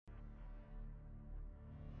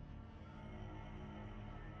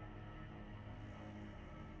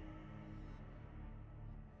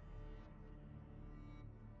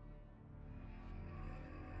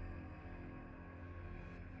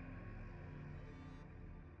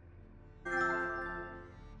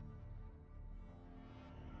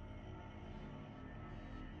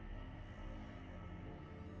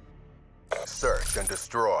Search and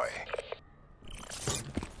destroy.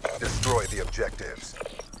 Destroy the objectives.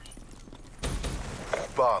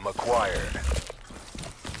 Bomb acquired.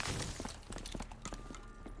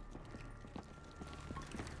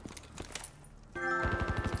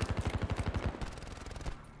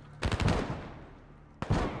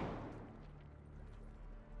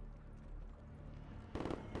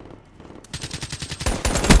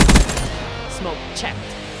 Smoke checked.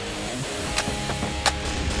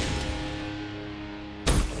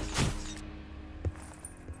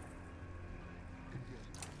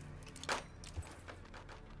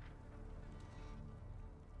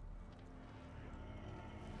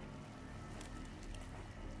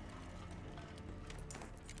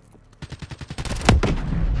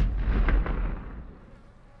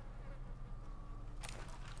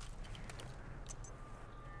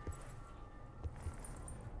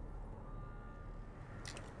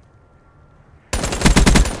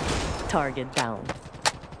 Target down.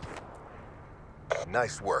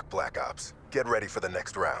 Nice work, Black Ops. Get ready for the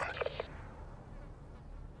next round.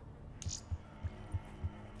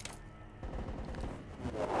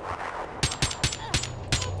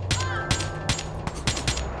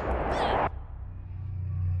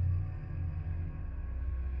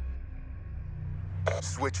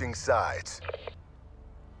 Switching sides.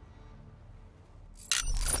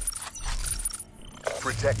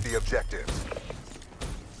 Protect the objectives.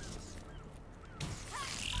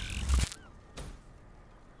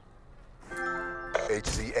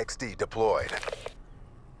 HCXD deployed.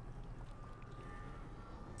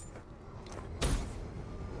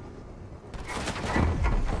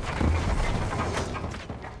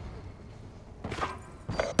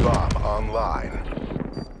 Bomb online.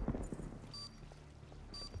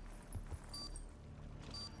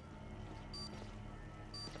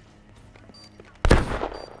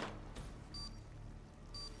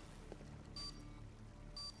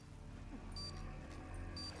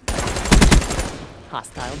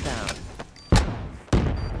 Hostile down.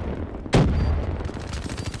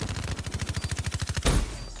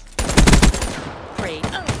 Great.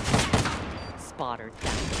 Spotter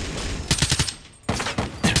down.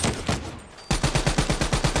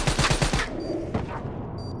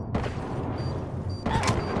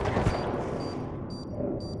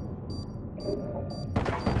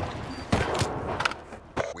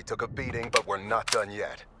 We took a beating, but we're not done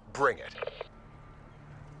yet. Bring it.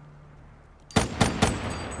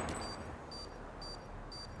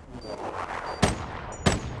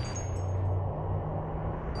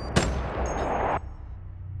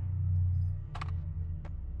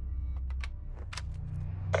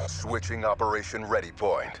 Switching operation ready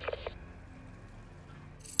point.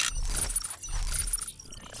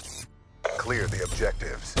 Clear the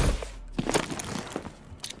objectives.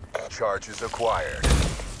 Charges acquired.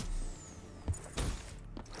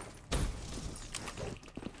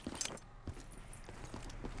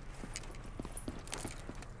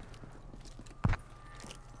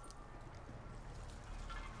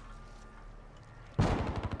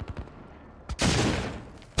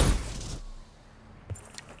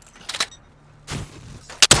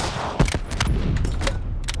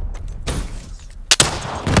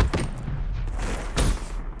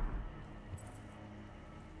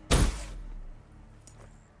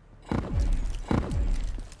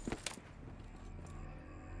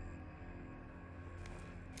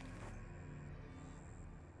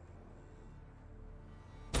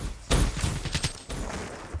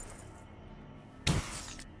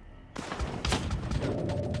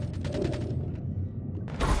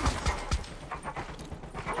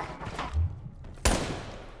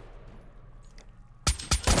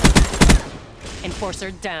 Enforcer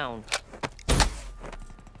down.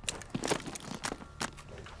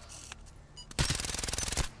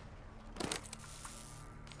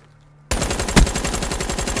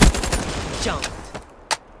 Jumped.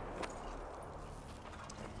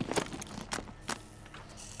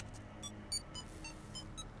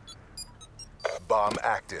 Bomb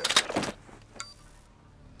active.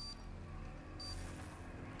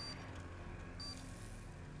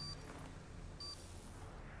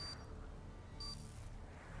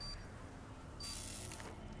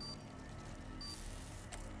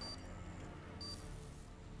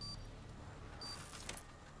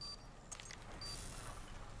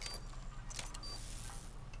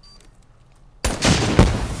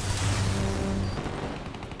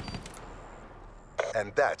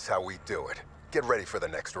 And that's how we do it. Get ready for the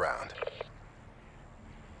next round.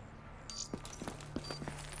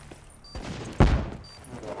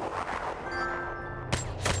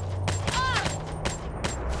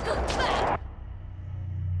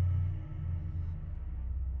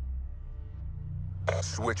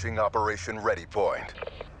 Switching operation ready point.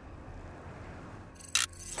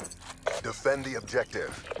 Defend the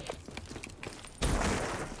objective.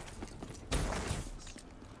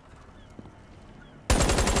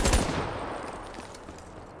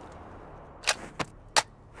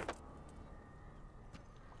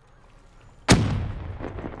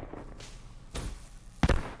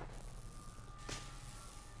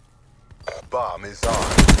 Bomb is on.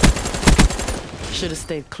 Should have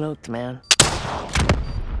stayed cloaked, man.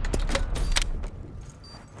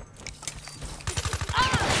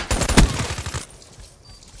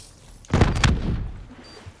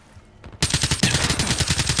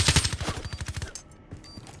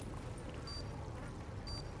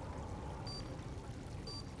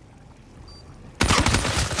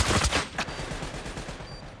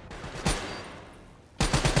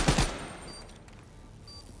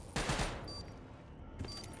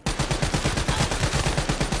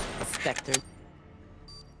 Spectre.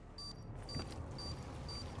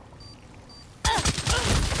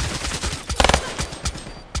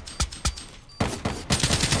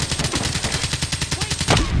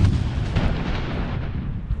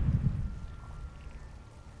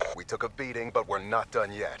 We took a beating, but we're not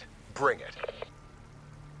done yet. Bring it.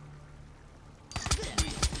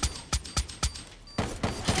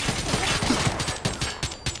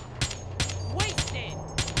 Wasted.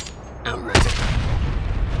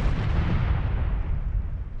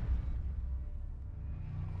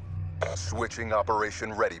 Switching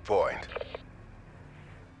operation ready point.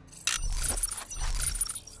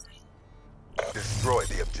 Destroy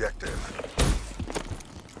the objective.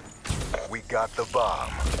 We got the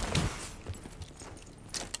bomb.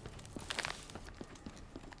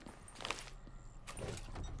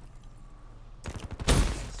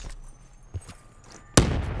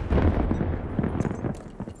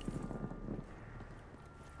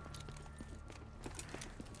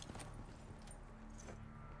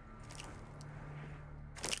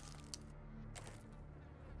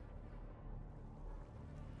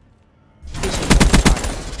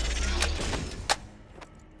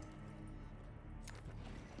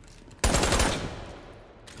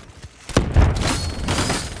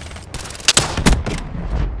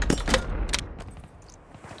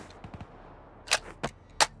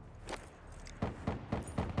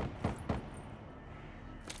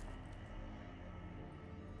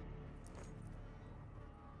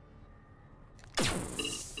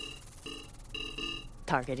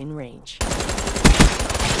 Target in range.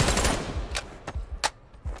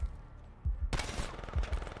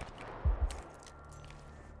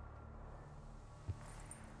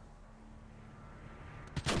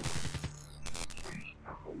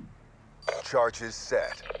 Charges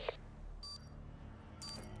set.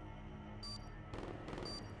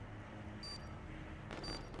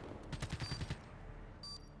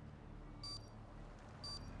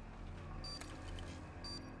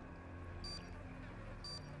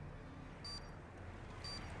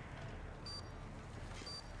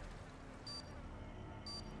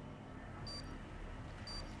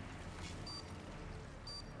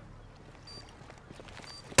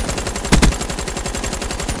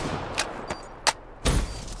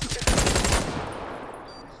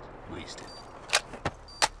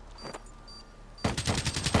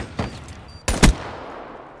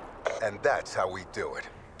 And that's how we do it.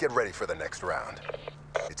 Get ready for the next round.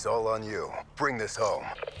 It's all on you. Bring this home.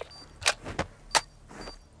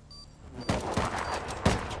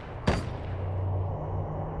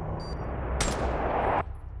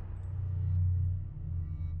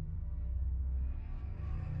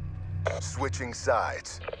 Switching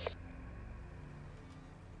sides.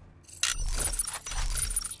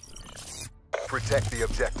 Protect the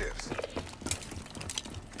objectives.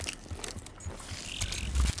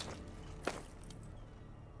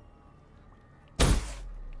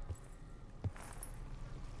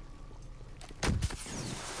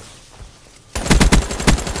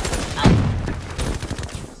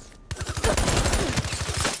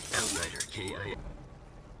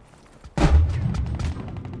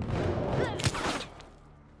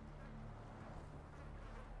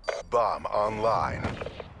 Bomb online.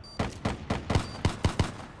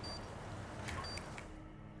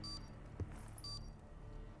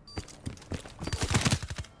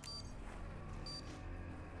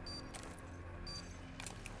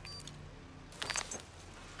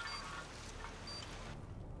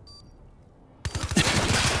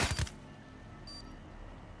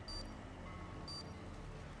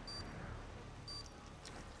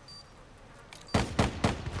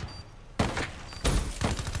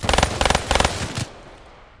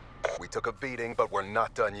 We took a beating, but we're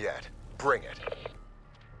not done yet. Bring it.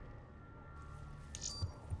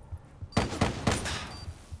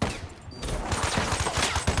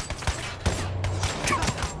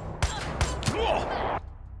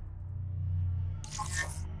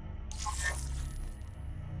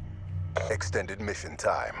 extended mission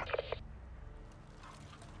time.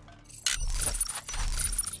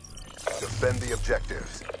 Defend the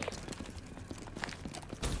objectives.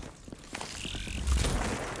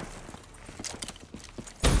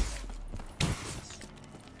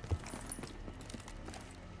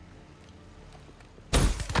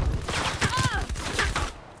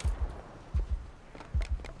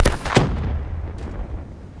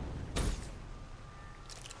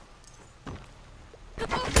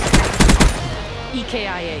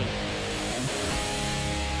 EKIA.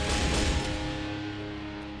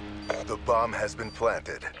 The bomb has been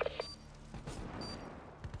planted.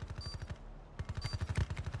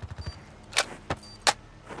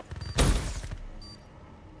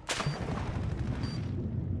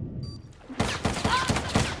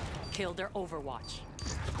 Kill their Overwatch.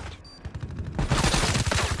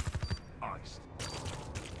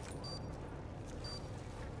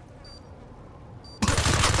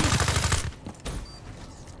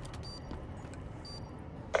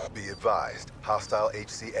 Be advised, hostile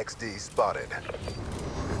HCXD spotted.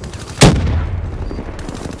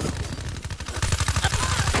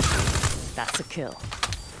 That's a kill.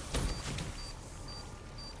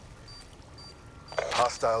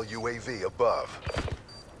 Hostile UAV above.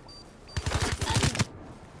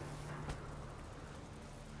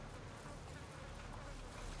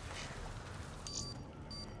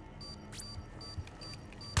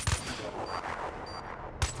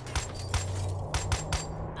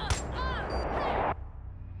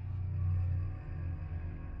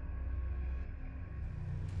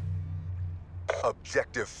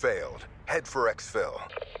 Objective failed. Head for exfil.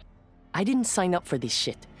 I didn't sign up for this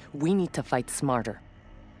shit. We need to fight smarter.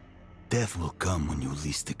 Death will come when you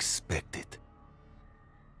least expect it.